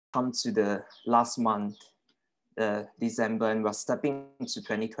come to the last month, December, and we're stepping into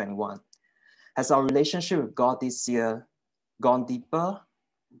 2021. Has our relationship with God this year gone deeper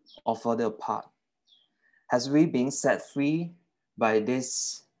or further apart? Has we been set free by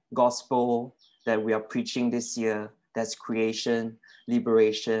this gospel that we are preaching this year? That's creation,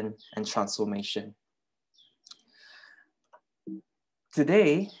 liberation, and transformation.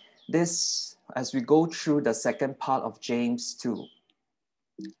 Today, as we go through the second part of James 2,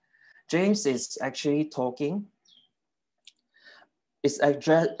 James is actually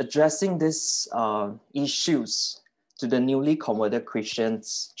addressing these issues to the newly converted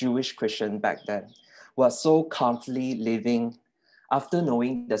Christians, Jewish Christians back then, who are so comfortably living after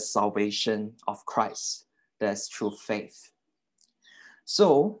knowing the salvation of Christ. That's through faith.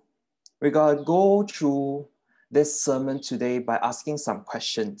 So we're going to go through this sermon today by asking some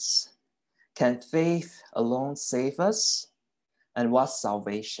questions. Can faith alone save us? And what's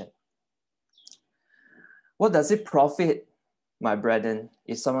salvation? What does it profit, my brethren,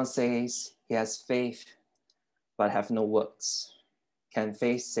 if someone says he has faith but have no works? Can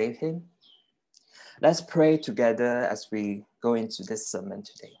faith save him? Let's pray together as we go into this sermon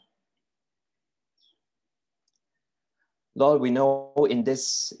today. Lord, we know in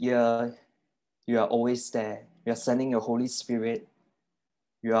this year, you are always there. You are sending your Holy Spirit.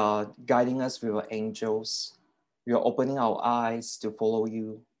 You are guiding us with your angels. You are opening our eyes to follow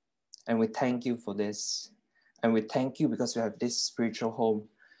you. And we thank you for this. And we thank you because we have this spiritual home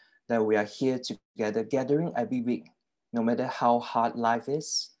that we are here together, gathering every week. No matter how hard life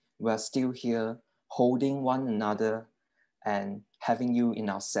is, we are still here holding one another and having you in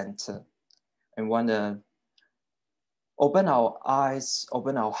our center. And want to open our eyes,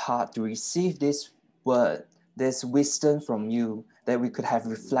 open our heart to receive this word, this wisdom from you, that we could have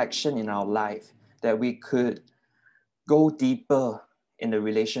reflection in our life, that we could go deeper in the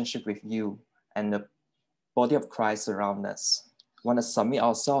relationship with you and the body of Christ around us. We want to submit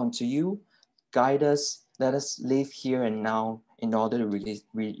ourselves unto you, guide us, let us live here and now in order to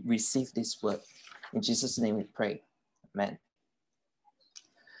receive this word. In Jesus' name we pray. Amen.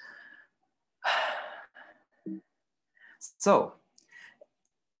 So,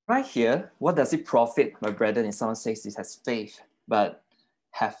 right here, what does it profit, my brethren, if someone says he has faith, but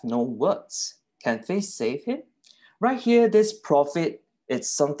have no works? Can faith save him? Right here, this profit, it's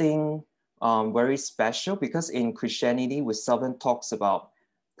something very special because in Christianity, we seldom talks about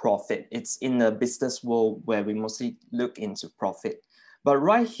profit. It's in the business world where we mostly look into profit. But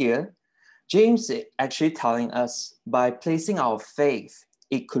right here, James is actually telling us by placing our faith,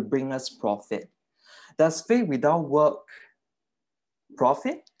 it could bring us profit. Does faith without work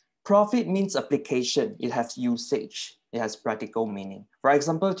profit? Profit means application. It has usage. It has practical meaning. For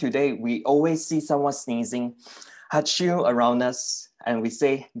example, today, we always see someone sneezing, achoo around us, and we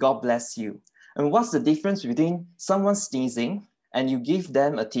say, God bless you. And what's the difference between someone sneezing and you give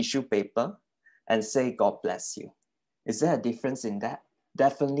them a tissue paper and say, God bless you? Is there a difference in that?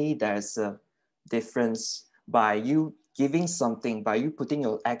 Definitely there's a difference by you giving something, by you putting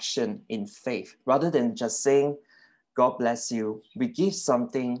your action in faith, rather than just saying, God bless you. We give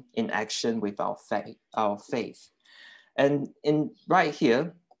something in action with our faith. And right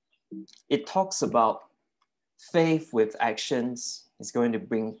here, it talks about faith with actions is going to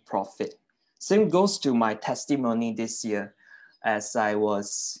bring profit. Same goes to my testimony this year. As I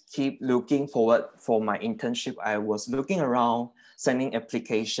was keep looking forward for my internship, I was looking around, sending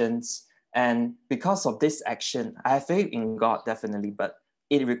applications. And because of this action, I have faith in God, definitely, but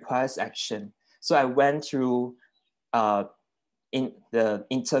it requires action. So I went through in the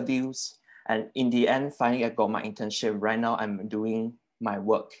interviews, and in the end, finally, I got my internship. Right now, I'm doing my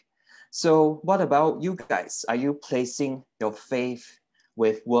work. So what about you guys? Are you placing your faith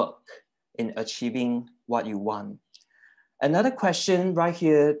with work in achieving what you want? Another question right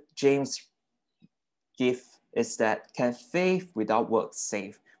here, James give is that, can faith without work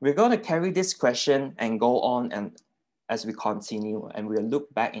save? We're going to carry this question and go on and as we continue, and we'll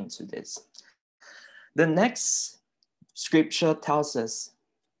look back into this. The next scripture tells us,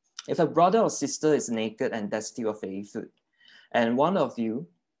 if a brother or sister is naked and destitute of any food, and one of you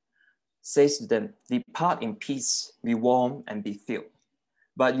says to them, depart in peace, be warm and be filled,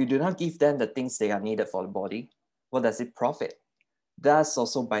 but you do not give them the things they are needed for the body, what does it profit? Thus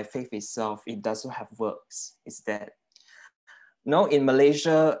also by faith itself, it doesn't have works, it's dead. Now in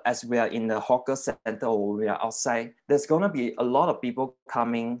Malaysia, as we are in the hawker center or we are outside, there's going to be a lot of people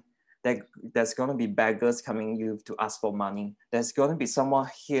coming. There's going to be beggars coming you to ask for money. There's going to be someone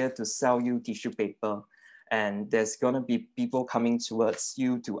here to sell you tissue paper. And there's going to be people coming towards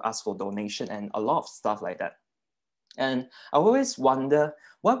you to ask for donation and a lot of stuff like that. And I always wonder,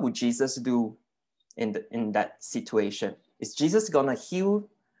 what would Jesus do in that situation? Is Jesus gonna heal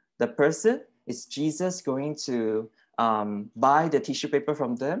the person? Is Jesus going to buy the tissue paper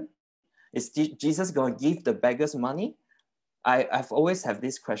from them? Is Jesus gonna give the beggars money? I've always have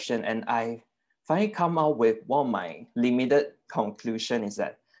this question, and I finally come out with one of my limited conclusion is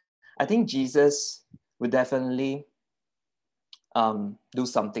that I think Jesus would definitely do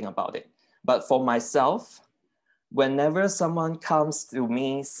something about it. But for myself, whenever someone comes to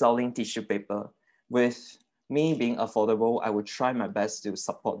me selling tissue paper, with me being affordable, I would try my best to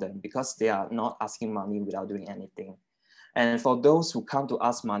support them because they are not asking money without doing anything. And for those who come to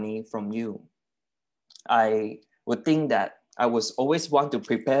ask money from you, I would think that I would always want to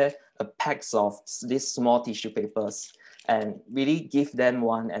prepare a packs of these small tissue papers and really give them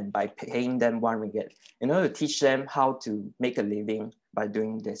one, and by paying them one ringgit, in order to teach them how to make a living by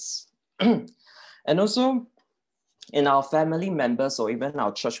doing this. And also, in our family members or even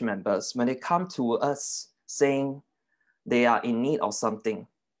our church members, when they come to us saying they are in need of something,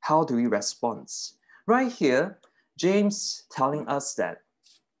 how do we respond? Right here, James telling us that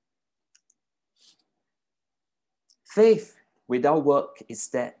faith without work is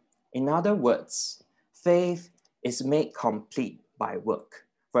dead. In other words, faith is made complete by work.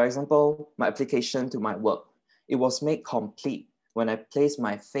 For example, my application to my work, it was made complete when I placed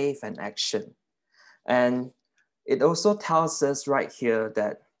my faith and action. And it also tells us right here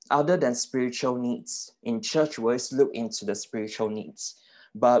that other than spiritual needs, in church we always look into the spiritual needs,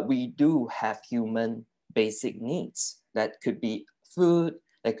 but we do have human basic needs. That could be food,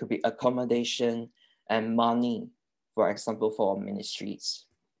 that could be accommodation, and money, for example, for ministries.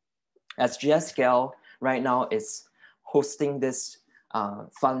 As GSKL right now is hosting this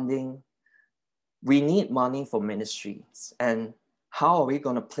funding, we need money for ministries. And how are we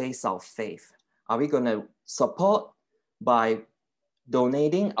going to place our faith? Are we going to support by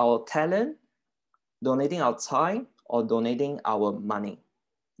donating our talent, donating our time, or donating our money?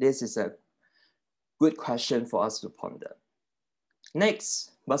 This is a good question for us to ponder.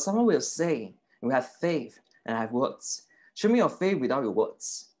 Next, but someone will say, we have faith and I have works. Show me your faith without your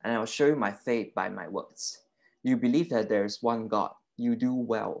works, and I'll show you my faith by my works. You believe that there is one God. You do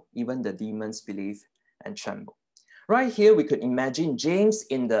well. Even the demons believe and tremble. Right here, we could imagine James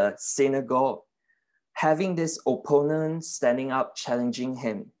in the synagogue having this opponent standing up, challenging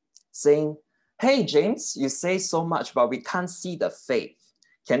him, saying, hey, James, you say so much, but we can't see the faith.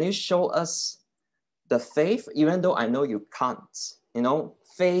 Can you show us the faith, even though I know you can't? You know,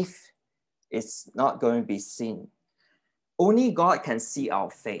 faith is not going to be seen. Only God can see our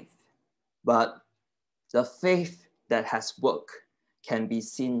faith, but the faith that has work can be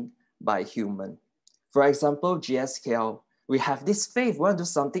seen by human. For example, GSKL, we have this faith. We want to do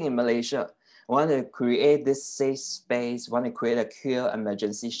something in Malaysia. We want to create this safe space. We want to create a care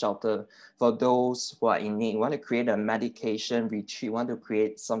emergency shelter for those who are in need. We want to create a medication retreat. We want to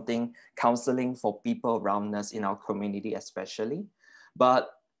create something, counseling for people around us in our community especially.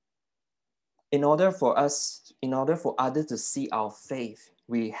 But in order for others to see our faith,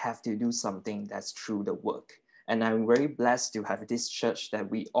 we have to do something that's through the work. And I'm very blessed to have this church that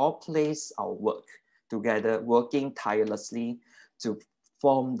we all place our work together, working tirelessly to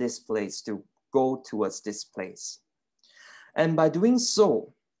form this place, to go towards this place. And by doing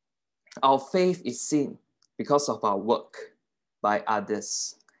so, our faith is seen because of our work by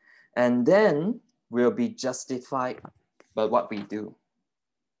others. And then we'll be justified by what we do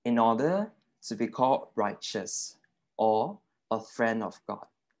in order to be called righteous or a friend of God.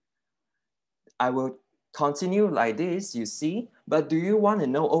 I will continue like this, you see, but do you want to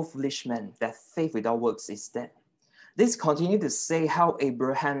know, O foolish man, that faith without works is dead? This continue to say how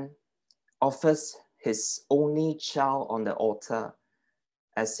Abraham offers his only child on the altar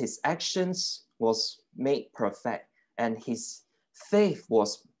as his actions was made perfect and his faith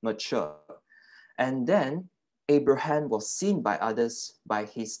was mature. And then Abraham was seen by others by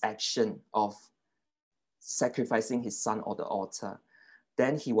his action of sacrificing his son on the altar.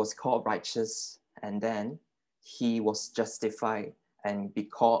 Then he was called righteous, and then he was justified and be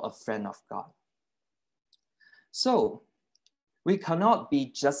called a friend of God. So we cannot be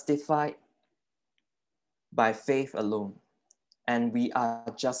justified by faith alone, and we are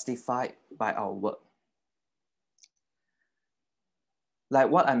justified by our work. Like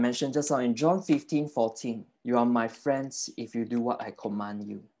what I mentioned just now in John 15:14, you are my friends if you do what I command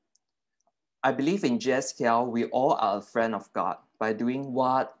you. I believe in GSKL, we all are a friend of God by doing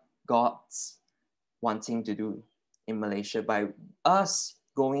what God's wanting to do in Malaysia. By us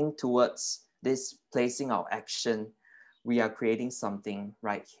going towards this, placing our action, we are creating something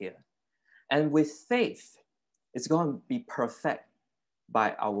right here. And with faith, It's going to be perfect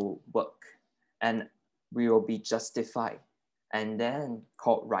by our work, and we will be justified and then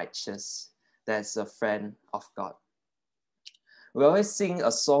called righteous. That's a friend of God. We always sing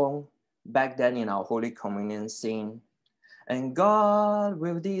a song back then in our Holy Communion, saying, and God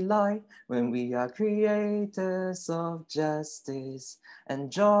will delight when we are creators of justice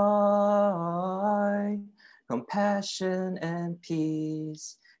and joy, compassion and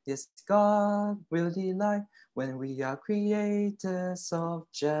peace. Yes, God will delight when we are creators of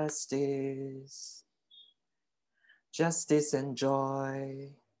justice. Justice and joy.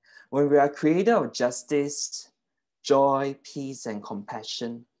 When we are creator of justice, joy, peace, and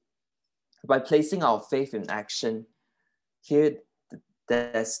compassion, by placing our faith in action, here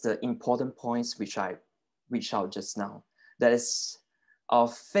there's the important points which I reached out just now. That is, our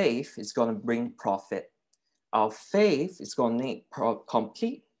faith is going to bring profit. Our faith is going to make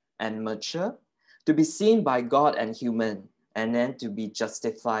complete and mature, to be seen by God and human, and then to be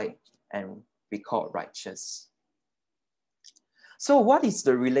justified and be called righteous. So what is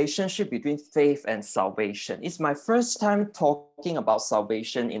the relationship between faith and salvation? It's my first time talking about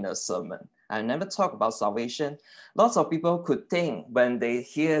salvation in a sermon. I never talk about salvation. Lots of people could think when they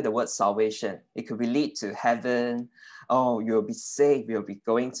hear the word salvation, it could lead to heaven. Oh, you'll be saved, you'll be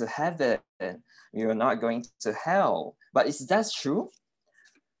going to heaven. You're not going to hell. But is that true?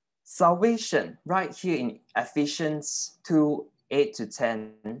 Salvation, right here in Ephesians 2, 8 to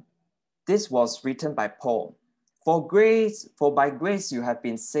 10, this was written by Paul. For by grace you have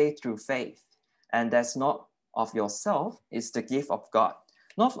been saved through faith, and that's not of yourself, it's the gift of God,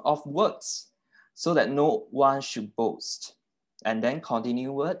 not of works, so that no one should boast. And then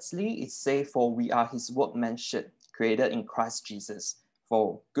continuously, it says, for we are his workmanship, created in Christ Jesus,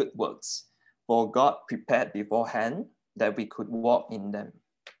 for good works, for God prepared beforehand that we could walk in them.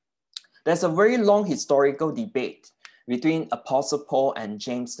 There's a very long historical debate between Apostle Paul and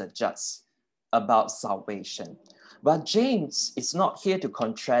James the Just about salvation. But James is not here to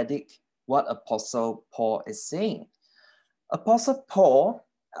contradict what Apostle Paul is saying. Apostle Paul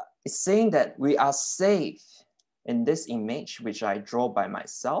is saying that we are saved in this image, which I draw by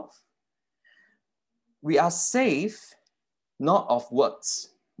myself. We are saved not of works.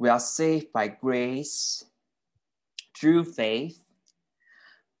 We are saved by grace through faith,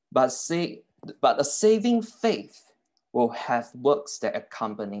 but a saving faith will have works that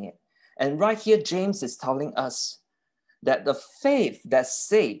accompany it. And right here, James is telling us that the faith that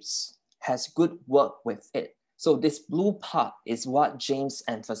saves has good work with it. So this blue part is what James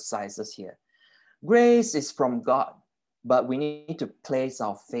emphasizes here. Grace is from God, but we need to place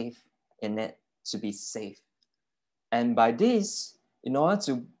our faith in it to be saved. And by this, in order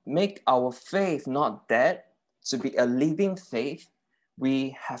to make our faith not dead, to be a living faith,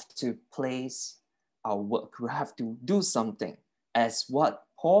 we have to place our work. We have to do something, as what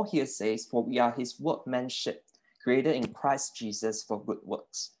Paul here says, for we are his workmanship, created in Christ Jesus for good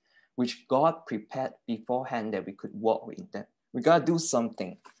works, which God prepared beforehand that we could walk in them. We got to do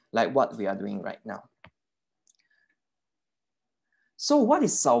something like what we are doing right now. So what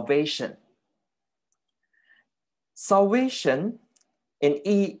is salvation? Salvation in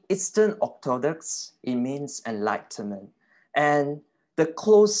Eastern Orthodox, it means enlightenment. And the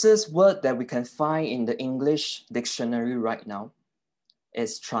closest word that we can find in the English dictionary right now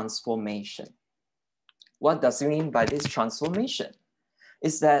is transformation. What does it mean by this transformation?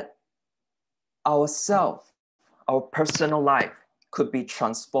 Is that ourself, our personal life could be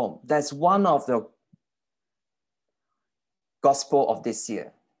transformed. That's one of the gospel of this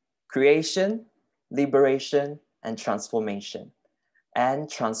year. Creation, liberation, and transformation. And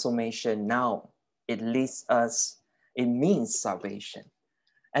transformation now, it leads us, it means salvation.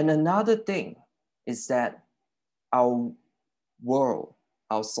 And another thing is that our world,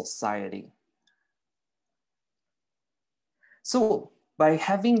 our society. So by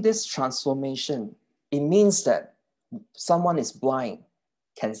having this transformation, it means that someone is blind,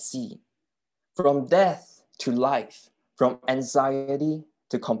 can see. From death to life, from anxiety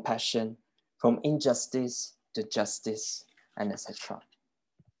to compassion, from injustice to justice, and etc.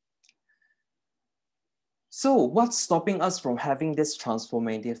 So what's stopping us from having this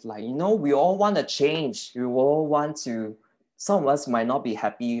transformative life? You know, we all want to change. We all want to, some of us might not be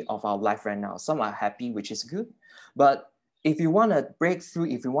happy of our life right now. Some are happy, which is good. But if you want to break through,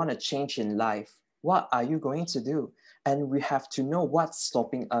 if you want to change in life, what are you going to do? And we have to know what's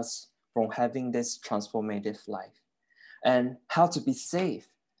stopping us from having this transformative life and how to be saved,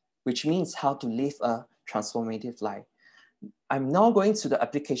 which means how to live a transformative life. I'm now going to the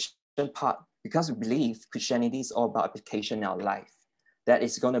application part because we believe Christianity is all about application in our life that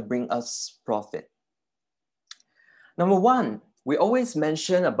is going to bring us profit. Number one, we always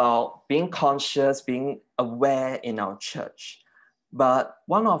mention about being conscious, being aware in our church. But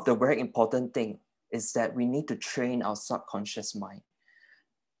one of the very important things is that we need to train our subconscious mind.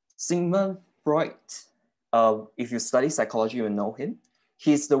 Sigmund Freud, if you study psychology, you will know him.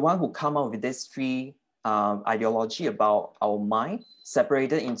 He's the one who came up with this three ideology about our mind,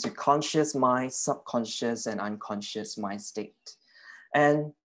 separated into conscious mind, subconscious, and unconscious mind state.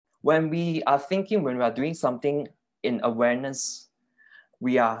 And when we are thinking, when we are doing something in awareness,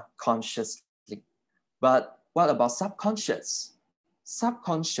 we are consciously. But what about subconscious?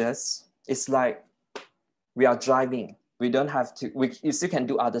 Subconscious is like we are driving. We don't have to, you still can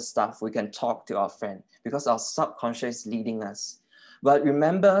do other stuff. We can talk to our friend because our subconscious is leading us. But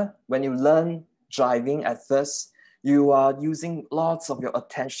remember, when you learn driving at first, you are using lots of your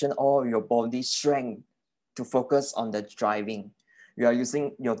attention, all your body strength to focus on the driving. You are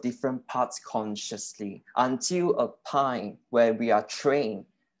using your different parts consciously until a time where we are trained,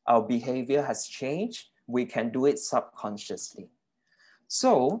 our behavior has changed, we can do it subconsciously.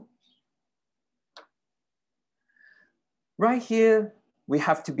 So, right here, we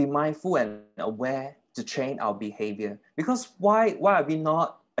have to be mindful and aware to train our behavior. Because why are we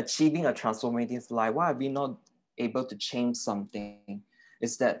not achieving a transformative life? Why are we not able to change something?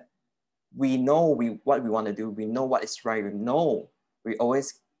 Is that we know what we want to do. We know what is right. We know. We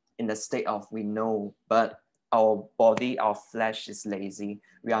always in the state of we know, but our body, our flesh is lazy.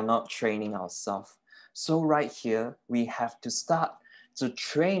 We are not training ourselves. So right here, we have to start to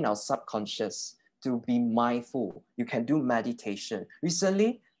train our subconscious to be mindful. You can do meditation.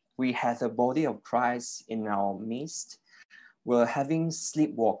 Recently, we had a body of Christ in our midst. We're having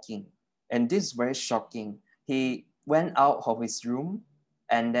sleepwalking, and this is very shocking. He went out of his room,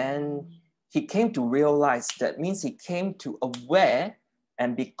 and then he came to realize that means he came to aware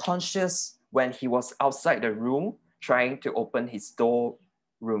and be conscious when he was outside the room trying to open his door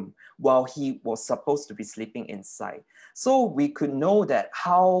room while he was supposed to be sleeping inside. So we could know that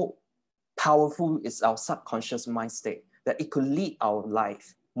how powerful is our subconscious mind state, that it could lead our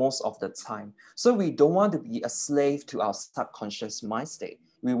life most of the time. So we don't want to be a slave to our subconscious mind state.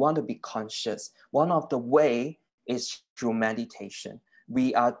 We want to be conscious. One of the way is through meditation.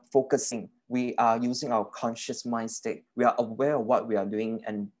 We are focusing, we are using our conscious mind state. We are aware of what we are doing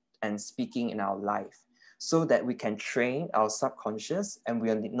and speaking in our life so that we can train our subconscious and we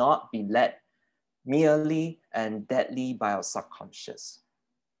will not be led merely and deadly by our subconscious.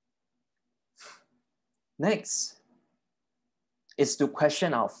 Next is to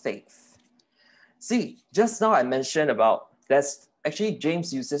question our faith. See, just now I mentioned about that's actually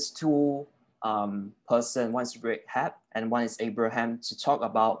James uses two person, one is Rahab and one is Abraham, to talk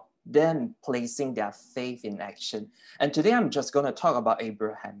about them placing their faith in action. And today I'm just going to talk about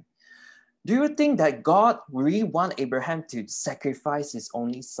Abraham. Do you think that God really want Abraham to sacrifice his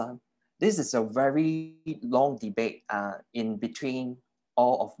only son? This is a very long debate in between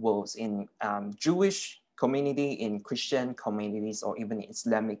all of worlds, in Jewish community, in Christian communities, or even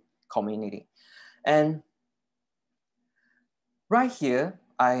Islamic community. And right here,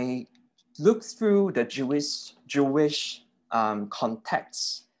 I look through the Jewish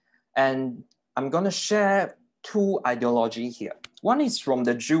context, and I'm going to share two ideologies here. One is from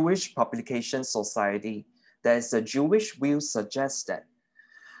the Jewish Publication Society. There's a Jewish view suggests that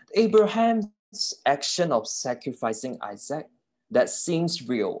Abraham's action of sacrificing Isaac that seems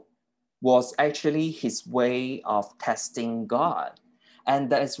real was actually his way of testing God. And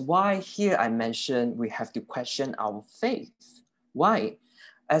that is why here I mentioned we have to question our faith. Why?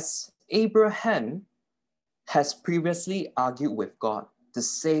 As Abraham has previously argued with God to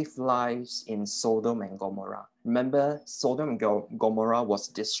save lives in Sodom and Gomorrah. Remember, Sodom and Gomorrah was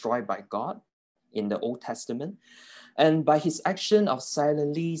destroyed by God in the Old Testament. And by his action of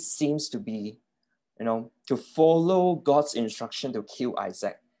silently seems to be, to follow God's instruction to kill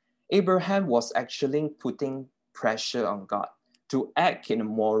Isaac. Abraham was actually putting pressure on God to act in a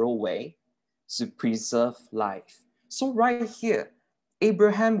moral way to preserve life. So right here,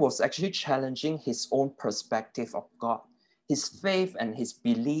 Abraham was actually challenging his own perspective of God, his faith and his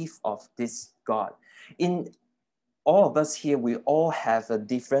belief of this God. In all of us here, we all have a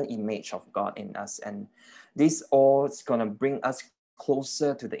different image of God in us, and this all is going to bring us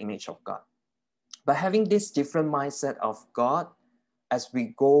closer to the image of God. By having this different mindset of God, as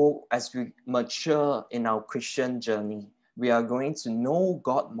we mature in our Christian journey, we are going to know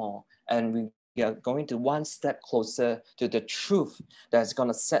God more, and we are going to one step closer to the truth that's going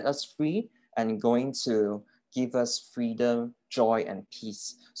to set us free and going to give us freedom, joy, and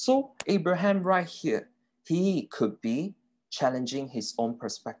peace. So Abraham right here, he could be challenging his own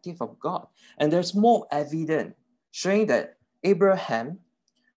perspective of God. And there's more evidence showing that Abraham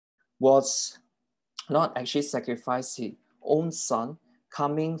was not actually sacrificed his own son,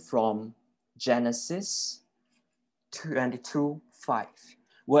 coming from Genesis 22:5,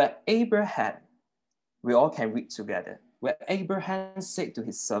 where Abraham, we all can read together, where Abraham said to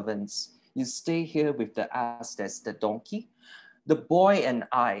his servants, "You stay here with the ass, that's the donkey. The boy and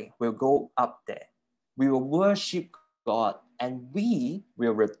I will go up there. We will worship God and we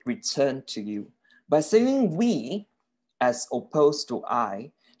will return to you." By saying we, as opposed to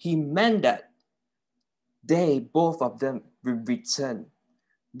I, he meant that they, both of them, will return.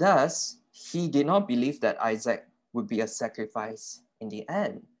 Thus, he did not believe that Isaac would be a sacrifice in the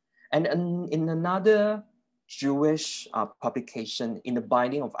end. And in another Jewish publication, in the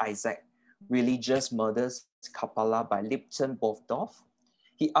Binding of Isaac, Religious Murders Kapala by Lipton Bovdorf,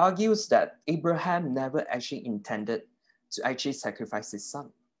 he argues that Abraham never actually intended to actually sacrifice his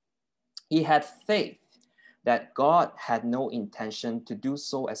son. He had faith that God had no intention to do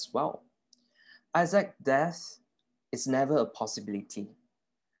so as well. Isaac's death is never a possibility.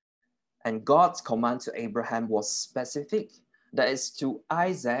 And God's command to Abraham was specific. That is, to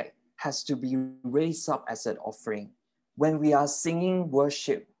Isaac has to be raised up as an offering. When we are singing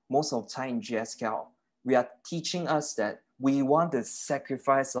worship, most of the time in GSKL, we are teaching us that we want to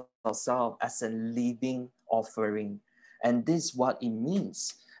sacrifice ourselves as a living offering. And this is what it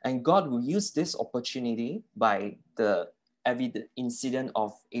means. And God will use this opportunity by the incident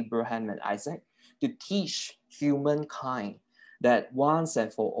of Abraham and Isaac to teach humankind that once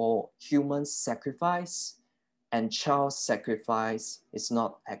and for all, human sacrifice and child sacrifice is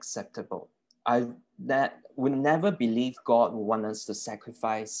not acceptable. I would never believe God would want us to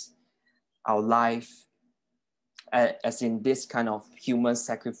sacrifice our life as in this kind of human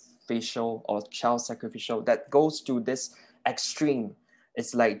sacrificial or child sacrificial that goes to this extreme.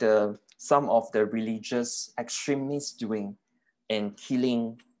 It's like some of the religious extremists doing in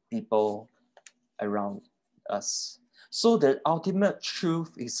killing people around us. So the ultimate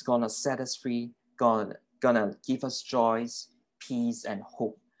truth is gonna set us free, gonna give us joys, peace, and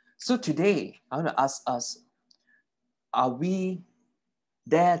hope. So today, I want to ask us, are we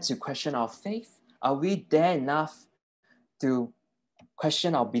there to question our faith? Are we there enough to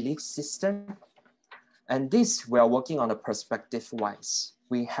question our belief system? And this, we are working on a perspective-wise.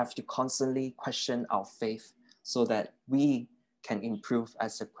 We have to constantly question our faith so that we can improve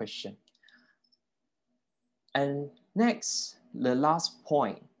as a Christian. And next, the last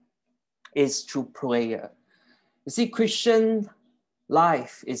point is through prayer. You see, Christian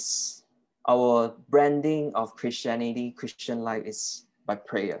life is our branding of Christianity. Christian life is by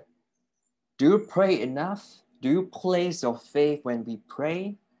prayer. Do you pray enough? Do you place your faith when we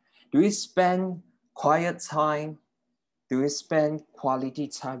pray? Do we spend quiet time? Do we spend quality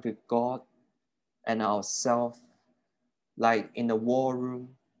time with God and ourselves, like in the war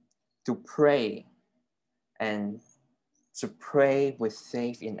room, to pray and to pray with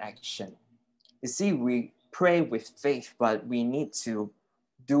faith in action? You see, we pray with faith, but we need to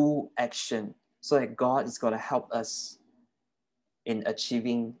do action so that God is going to help us in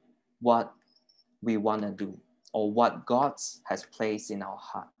achieving what we want to do or what God has placed in our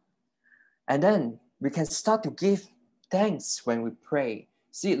heart. And then we can start to give thanks when we pray.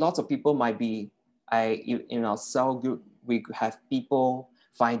 See, lots of people might be, in our cell group, we have people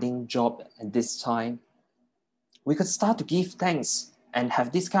finding job at this time. We could start to give thanks and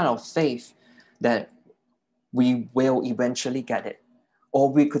have this kind of faith that we will eventually get it.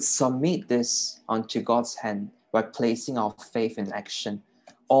 Or we could submit this onto God's hand by placing our faith in action.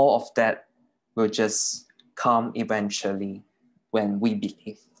 All of that will just come eventually when we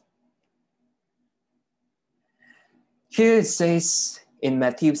believe. Here it says in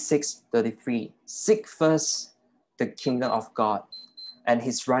Matthew 6:33, "Seek first the kingdom of God and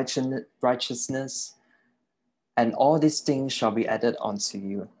his righteousness, and all these things shall be added unto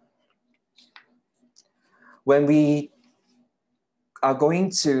you." When we are going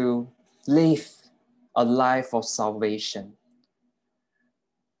to live a life of salvation,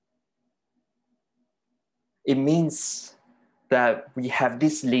 it means that we have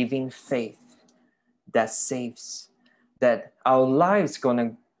this living faith that saves, that our life is going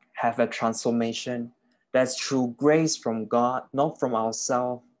to have a transformation that's through grace from God, not from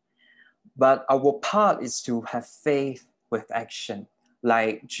ourselves. But our part is to have faith with action,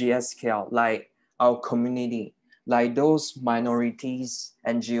 like GSKL, like our community, like those minorities,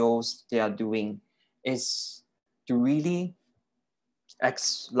 NGOs, they are doing, is to really,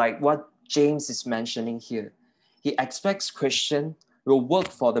 like what James is mentioning here. He expects Christians will work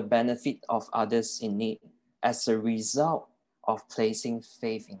for the benefit of others in need as a result of placing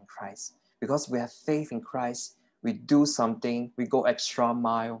faith in Christ. Because we have faith in Christ, we do something, we go extra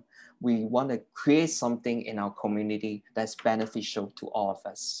mile. We want to create something in our community that's beneficial to all of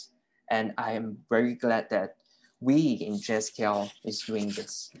us. And I am very glad that we in GSKL is doing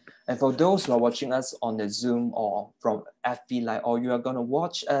this. And for those who are watching us on the Zoom or from FB Live, or you are going to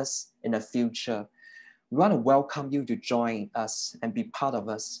watch us in the future, we want to welcome you to join us and be part of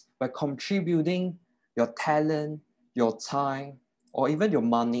us by contributing your talent, your time, or even your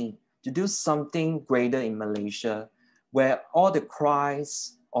money to do something greater in Malaysia, where all the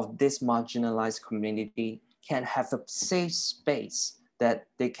cries of this marginalized community can have a safe space that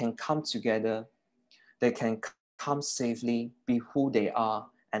they can come together, they can come safely, be who they are,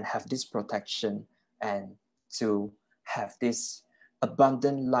 and have this protection, and to have this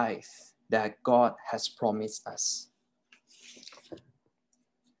abundant life that God has promised us.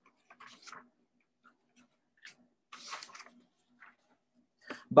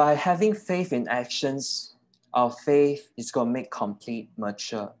 By having faith in actions, our faith is going to make complete,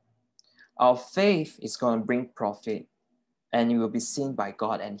 mature. Our faith is going to bring profit, and it will be seen by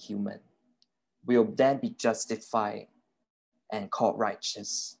God and human. We will then be justified and called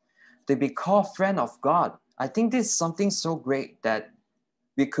righteous. To be called friend of God, I think this is something so great that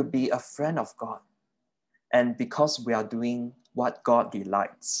we could be a friend of God. And because we are doing what God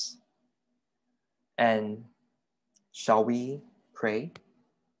delights. And shall we pray?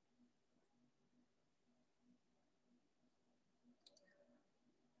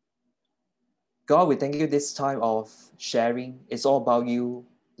 God, we thank you this time of sharing. It's all about you.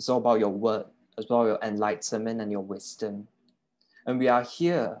 It's all about your word. It's about your enlightenment and your wisdom. And we are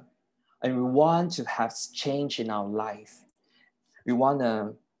here and we want to have change in our life. We want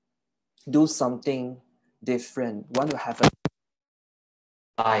to do something different. We want to have a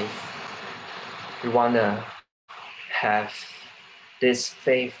life. We want to have this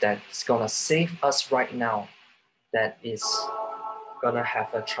faith that's going to save us right now, that is going to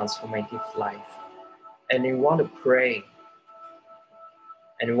have a transformative life. And we want to pray,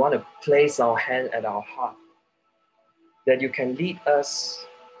 and we want to place our hand at our heart, that you can lead us,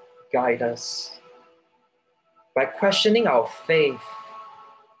 guide us, by questioning our faith.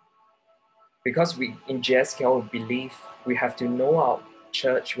 Because we in GSKL believe we have to know our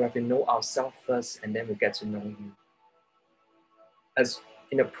church, we have to know ourselves first, and then we get to know you. As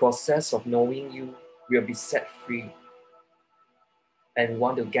in the process of knowing you, we'll be set free and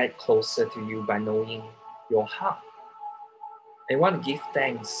want to get closer to you by knowing your heart. And want to give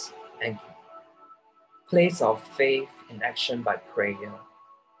thanks and place our faith in action by prayer.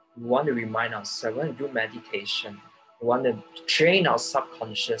 We want to remind ourselves, we want to do meditation. We want to train our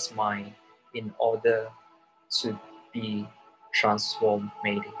subconscious mind in order to be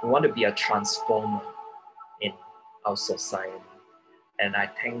transformative. We want to be a transformer in our society. And I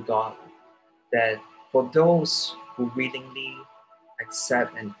thank God that for those who willingly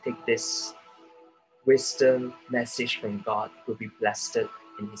accept and take this wisdom message from God, will be blessed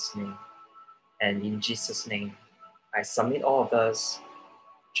in His name. And in Jesus' name, I submit all of us,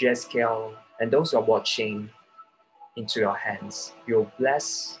 GSKL, and those who are watching, into your hands. You'll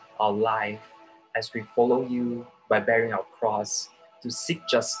bless our life as we follow you by bearing our cross to seek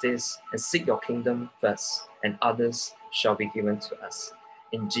justice and seek your kingdom first, and others shall be given to us.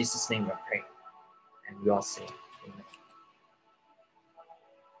 In Jesus' name we pray, and we all say,